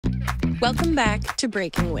Welcome back to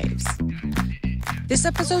Breaking Waves. This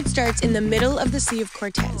episode starts in the middle of the Sea of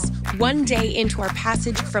Cortez, one day into our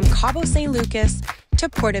passage from Cabo San Lucas to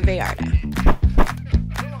Puerto Vallarta.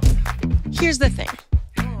 Here's the thing.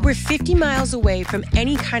 We're 50 miles away from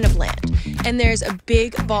any kind of land, and there's a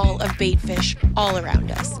big ball of baitfish all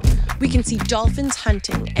around us. We can see dolphins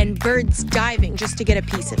hunting and birds diving just to get a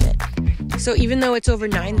piece of it. So even though it's over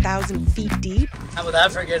 9,000 feet deep... How about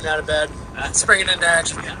that for getting out of bed? Springing into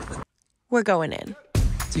action. We're going in.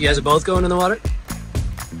 So you guys are both going in the water?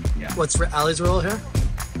 Yeah. What's Allie's role here?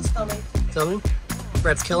 Filming. Filming?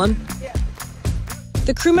 Brett's killing? Yeah.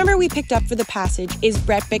 The crew member we picked up for the passage is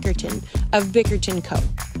Brett Bickerton of Bickerton Co.,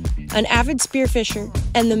 an avid spearfisher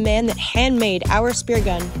and the man that handmade our spear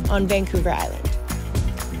gun on Vancouver Island.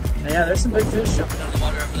 Yeah, there's some big fish jumping down the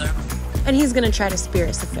water over there. And he's gonna try to spear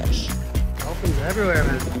us a fish. Dolphins everywhere,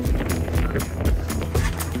 man.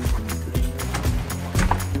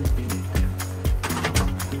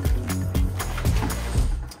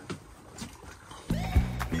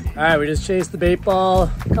 All right, we just chased the bait ball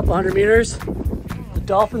a couple 100 meters. The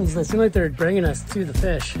dolphins, they seem like they're bringing us to the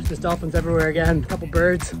fish. There's dolphins everywhere again, a couple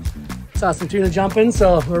birds. Saw some tuna jumping,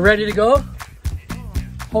 so we're ready to go.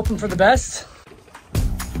 Hoping for the best.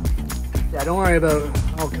 Yeah, don't worry about,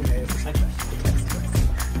 I'll convey it for a second.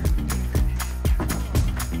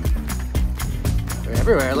 They're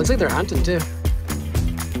everywhere. It looks like they're hunting too.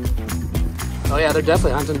 Oh yeah, they're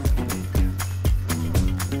definitely hunting.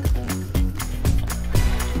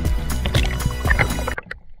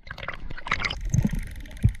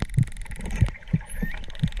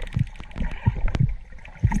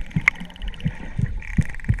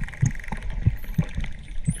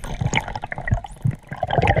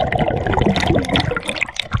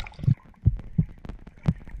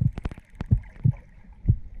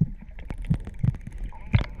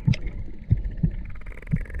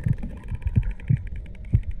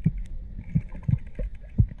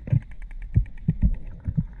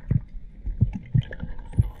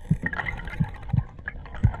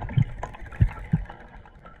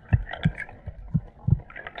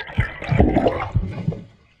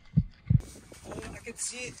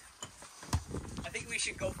 See, I think we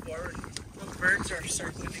should go forward. Those birds are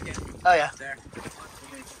circling again. Oh yeah. There.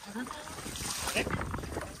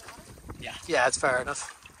 Yeah. Yeah, it's far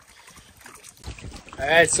enough. All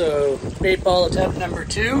right, so bait ball attempt number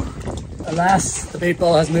 2. Alas, the bait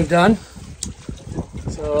ball has moved on.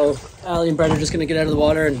 So Allie and Brett are just gonna get out of the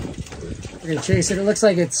water and we're gonna chase it. It looks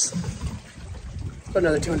like it's about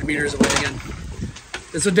another 200 meters away again.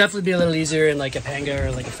 This would definitely be a little easier in like a panga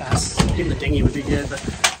or like a fast, even the dinghy would be good, but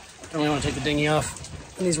I don't really want to take the dinghy off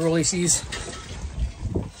in these rolly seas.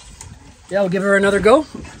 Yeah, we'll give her another go.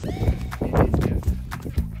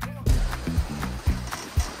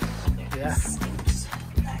 Yeah.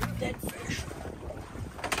 Dead fish.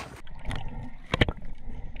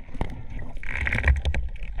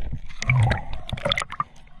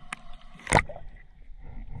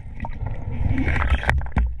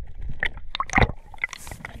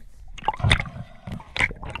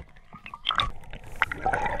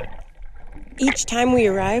 Each time we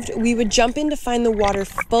arrived, we would jump in to find the water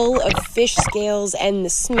full of fish scales and the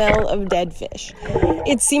smell of dead fish.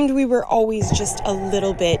 It seemed we were always just a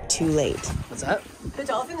little bit too late. What's that? The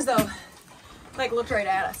dolphins, though, looked right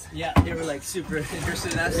at us. Yeah, they were like super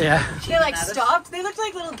interested in us. Yeah. They stopped. They looked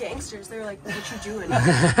like little gangsters. They were like, "What you doing?"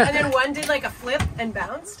 And then one did like a flip and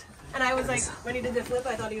bounced. And I was like, when he did the flip,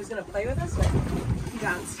 I thought he was gonna play with us, but he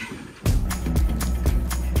bounced.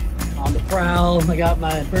 On the prowl, I got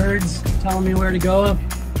my birds telling me where to go.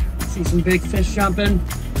 See some big fish jumping.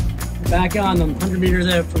 Back on them, 100 meters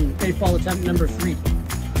out from bait ball attempt number 3.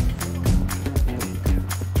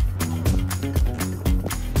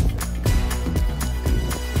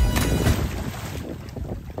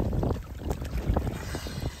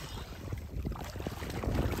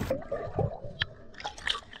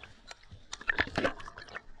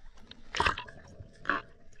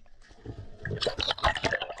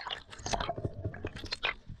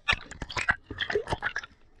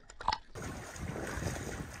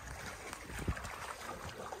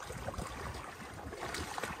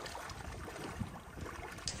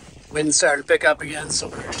 Wind started to pick up again, so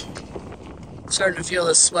we're starting to feel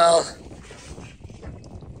this swell.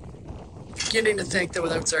 Beginning to think that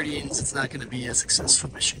without sardines, it's not going to be a successful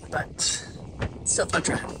mission, but still fun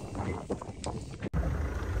trying.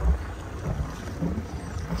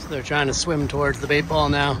 So they're trying to swim towards the bait ball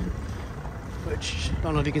now, which I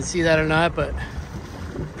don't know if you can see that or not, but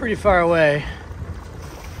pretty far away.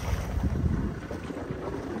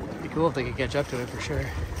 It'd be cool if they could catch up to it for sure.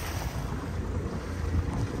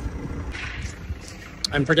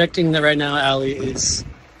 I'm predicting that right now Allie is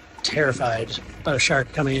terrified about a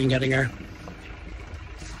shark coming and getting her.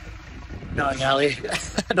 Knowing Allie,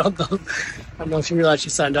 I don't know if she realized she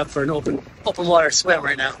signed up for an open water swim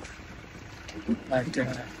right now. But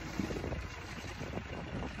I'm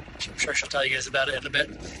sure she'll tell you guys about it in a bit.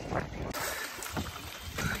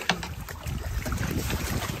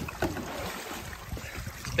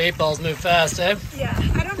 Bait balls move fast, eh? Yeah,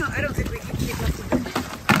 I don't know. I don't think we can keep up with it.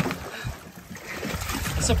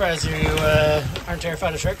 I'm surprised you aren't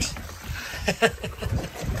terrified of sharks.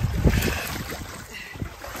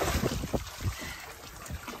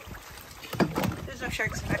 There's no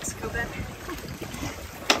sharks in Mexico, Ben.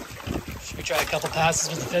 Should we try a couple passes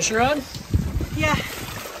with the fishing rod? Yeah.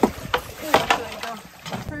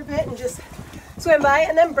 Go for a bit and just swim by,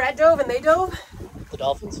 and then Brett dove and they dove. The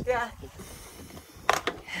dolphins? Yeah.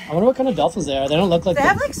 I wonder what kind of dolphins they are. They don't look like They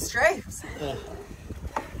have like stripes. Yeah.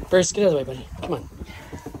 Burst, get out of the way, buddy. Come on.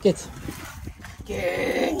 Get.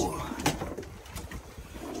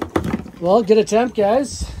 Well, good attempt,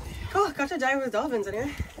 guys. Cool, got to dive with dolphins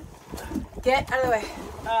anyway. Get out of the way.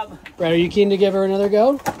 Brad, are you keen to give her another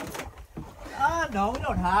go? No, we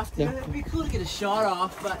don't have to. Yeah. It'd be cool to get a shot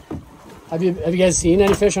off, but Have you guys seen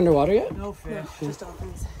any fish underwater yet? no fish. No, just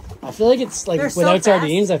dolphins. I feel like it's like They're so without fast.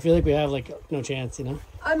 sardines, I feel like we have like no chance, you know?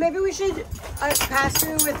 Maybe we should pass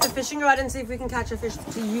through with the fishing rod and see if we can catch a fish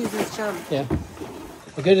to use as chum. Yeah.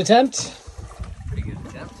 A good attempt. Pretty good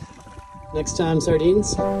attempt. Next time,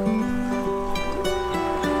 sardines.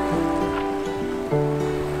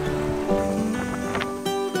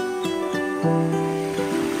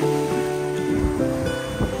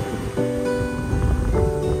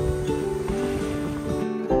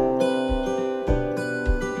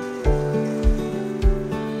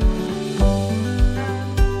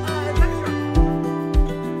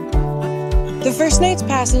 The first night's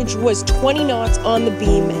passage was 20 knots on the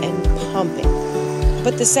beam and pumping.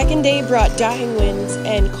 But the second day brought dying winds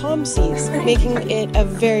and calm seas, making it a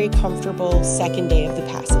very comfortable second day of the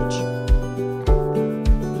passage.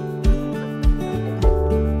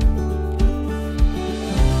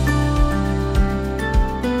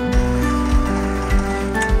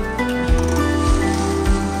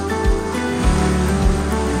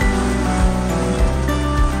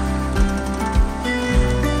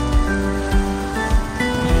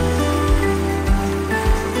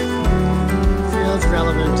 Feels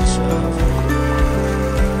relevant to show.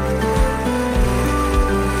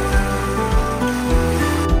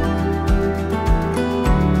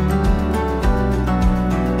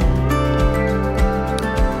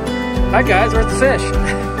 Hi guys, where's the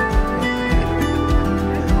fish?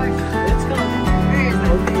 It's coming. Hey,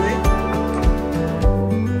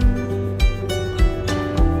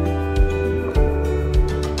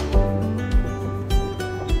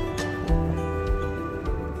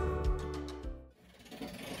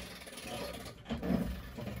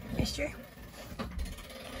 Mister?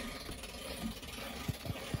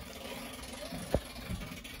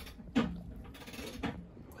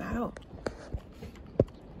 Wow.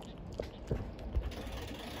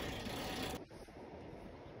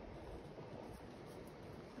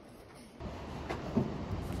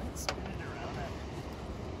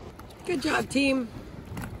 Good job, team.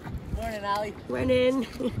 morning, Allie. Went in.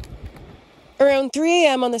 Around 3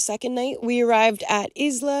 a.m. on the second night, we arrived at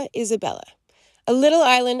Isla Isabella, a little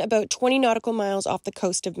island about 20 nautical miles off the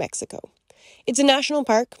coast of Mexico. It's a national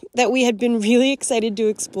park that we had been really excited to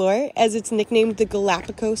explore, as it's nicknamed the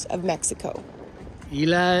Galapagos of Mexico.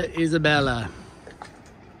 Isla Isabella.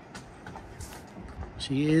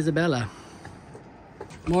 She is Isabella.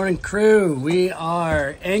 Morning crew, we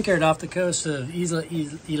are anchored off the coast of Isla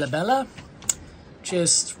Isabella.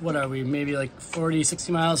 Just, what are we, maybe like 40,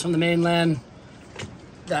 60 miles from the mainland.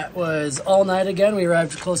 That was all night again. We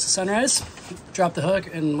arrived close to sunrise, dropped the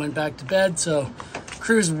hook and went back to bed. So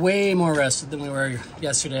crew's way more rested than we were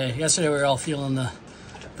yesterday. Yesterday we were all feeling the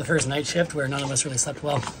first night shift where none of us really slept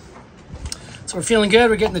well. So we're feeling good.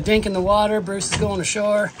 We're getting the dink in the water. Bruce is going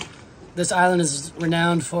ashore. This island is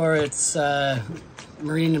renowned for its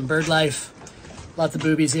marine and bird life. Lots of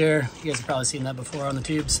boobies here. You guys have probably seen that before on the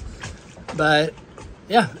tubes. But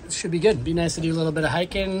yeah, it should be good. Be nice to do a little bit of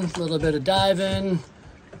hiking, a little bit of diving.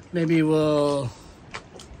 Maybe we'll,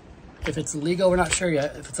 if it's illegal, we're not sure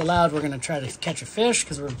yet. If it's allowed, we're gonna try to catch a fish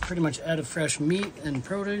because we're pretty much out of fresh meat and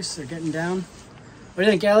produce. They're getting down. What do you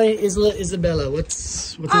think, Allie? Isla Isabella,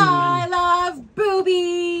 what's on the menu? I love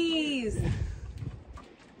boobies!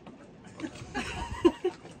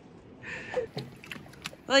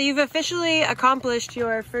 Well, you've officially accomplished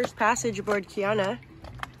your first passage aboard Kiana.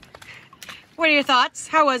 What are your thoughts?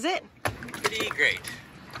 How was it? Pretty great.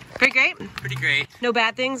 Pretty great? Pretty great. No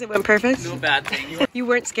bad things? It went perfect? No bad things. You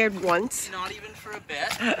weren't scared once? Not even for a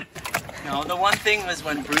bit. No, the one thing was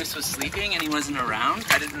when Bruce was sleeping and he wasn't around.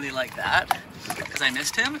 I didn't really like that because I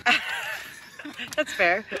missed him. That's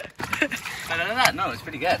fair. But other than that, no, it's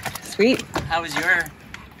pretty good. Sweet. How was your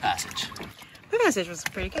passage? My passage was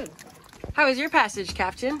pretty good. How was your passage,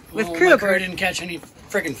 Captain? With Well, crew my crew aboard? didn't catch any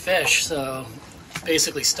friggin' fish, so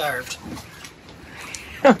basically starved.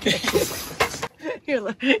 Okay.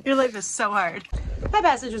 Your life is so hard. My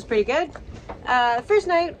passage was pretty good. The first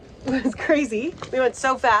night was crazy. We went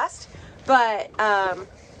so fast, but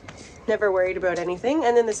never worried about anything.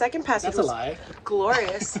 And then the second passage was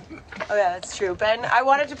glorious. Oh yeah, that's true. Ben, I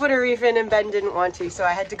wanted to put a reef in and Ben didn't want to, so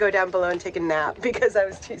I had to go down below and take a nap because I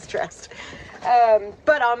was too stressed.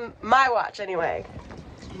 But on my watch anyway,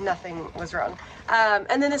 nothing was wrong.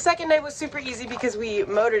 And then the second night was super easy because we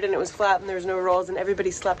motored and it was flat and there was no rolls and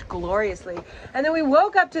everybody slept gloriously. And then we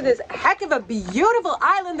woke up to this heck of a beautiful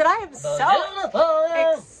island that I am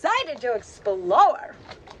so excited to explore.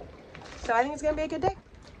 So I think it's gonna be a good day,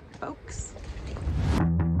 folks.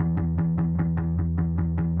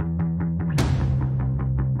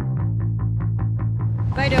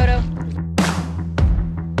 Bye, Dodo.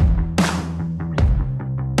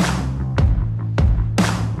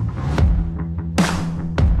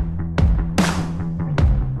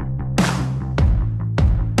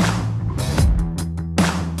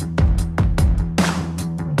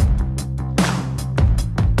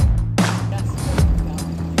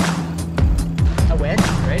 A wedge,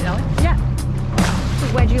 right, Ellie? Yeah. It's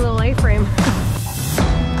a wedgy little A-frame.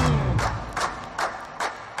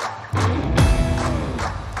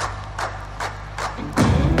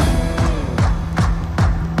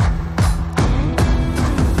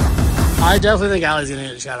 I definitely think Allie's gonna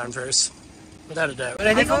get a shot on first, without a doubt. But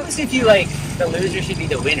I think almost if you like, the loser should be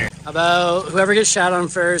the winner. About whoever gets shot on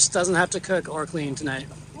first doesn't have to cook or clean tonight.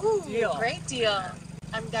 Ooh, Deal. great deal.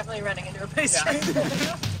 I'm definitely running into a place.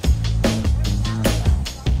 Yeah.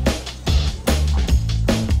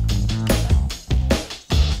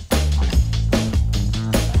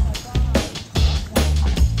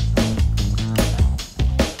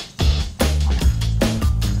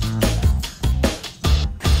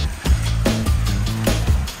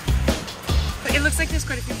 It looks like there's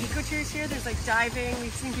quite a few eco-tours here. There's like diving,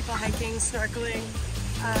 we've seen people hiking, snorkeling.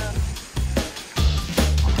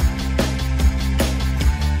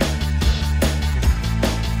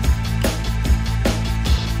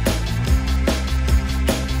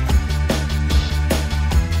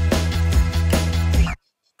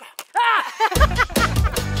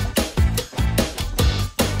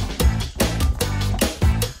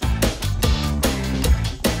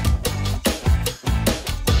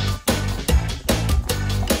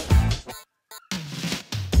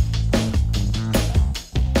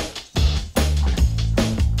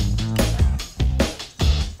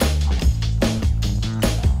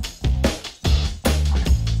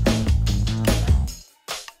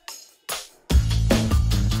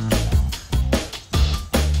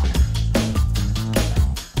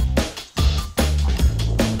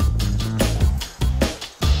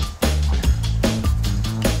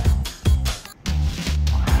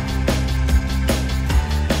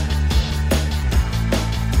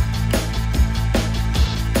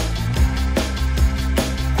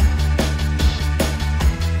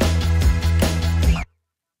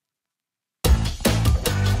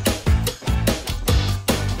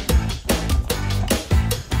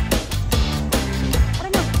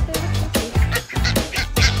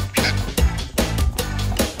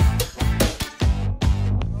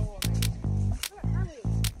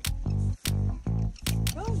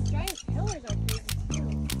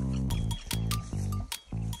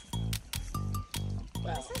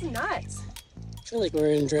 This is nuts. I feel like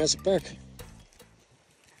we're in Jurassic Park.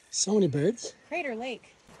 So many birds. Crater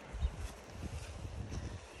Lake.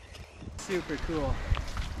 Super cool.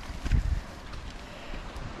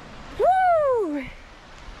 Woo!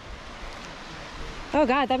 Oh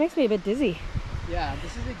God, that makes me a bit dizzy. Yeah,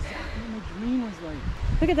 this is exactly what my dream was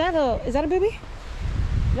like. Look at that little, is that a boobie?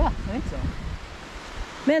 Yeah, I think so.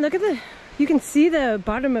 Man, look at you can see the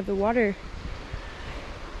bottom of the water.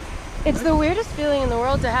 It's the weirdest feeling in the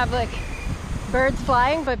world to have like birds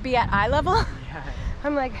flying but be at eye level. Yeah.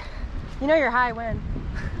 I'm like, you know you're high when.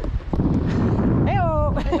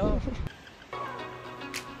 Hey-oh! Hey-oh.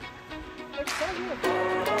 It's so beautiful.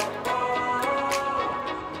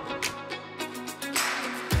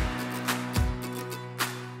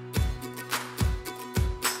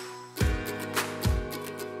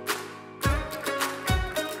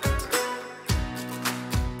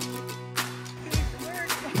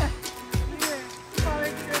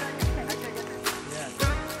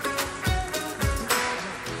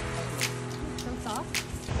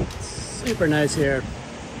 Super nice here.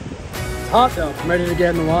 It's hot though. I'm ready to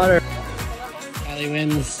get in the water. Allie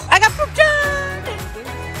wins. I got poop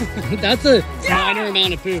done! That's a minor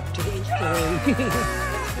amount of poop.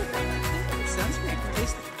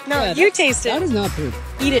 No, Yeah, you taste That it. is not poop.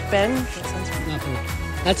 Eat it, Ben. Not poop.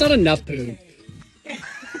 That's not enough poop.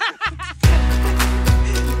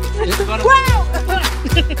 Wow!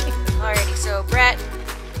 Alrighty, so Brett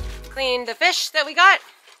cleaned the fish that we got,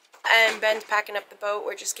 and Ben's packing up the boat.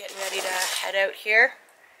 We're just getting ready to head out here.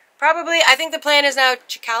 Probably, I think the plan is now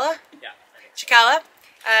Chicala. Yeah. Chicala.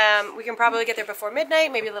 We can probably get there before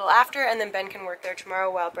midnight, maybe a little after, and then Ben can work there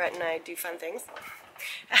tomorrow while Brett and I do fun things.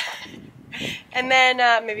 And then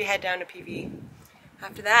maybe head down to PV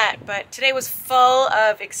after that. But today was full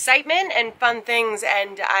of excitement and fun things,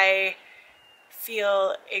 and I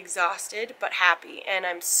feel exhausted but happy, and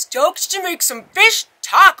I'm stoked to make some fish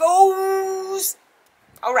tacos.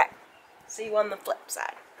 All right, see you on the flip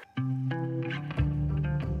side.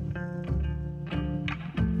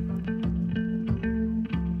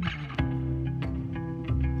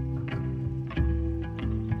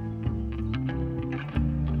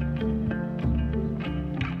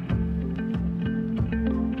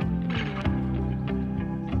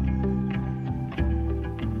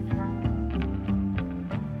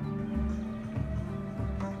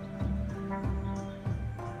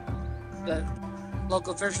 The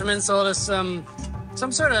local fisherman sold us some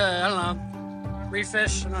sort of, I don't know, reef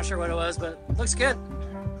fish. I'm not sure what it was, but it looks good.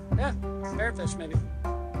 Yeah, spearfish maybe.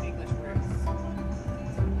 English words.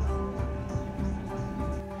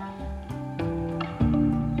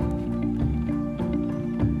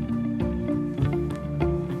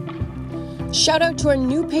 Shout out to our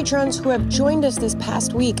new patrons who have joined us this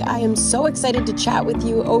past week. I am so excited to chat with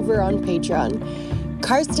you over on Patreon.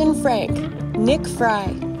 Karsten Frank, Nick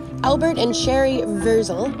Fry, Albert and Sherry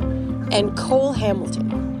Verzel, and Cole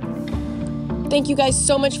Hamilton. Thank you guys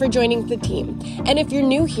so much for joining the team. And if you're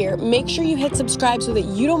new here, make sure you hit subscribe so that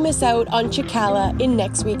you don't miss out on Chicala in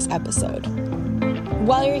next week's episode.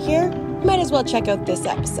 While you're here, might as well check out this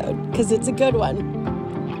episode, because it's a good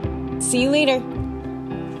one. See you later.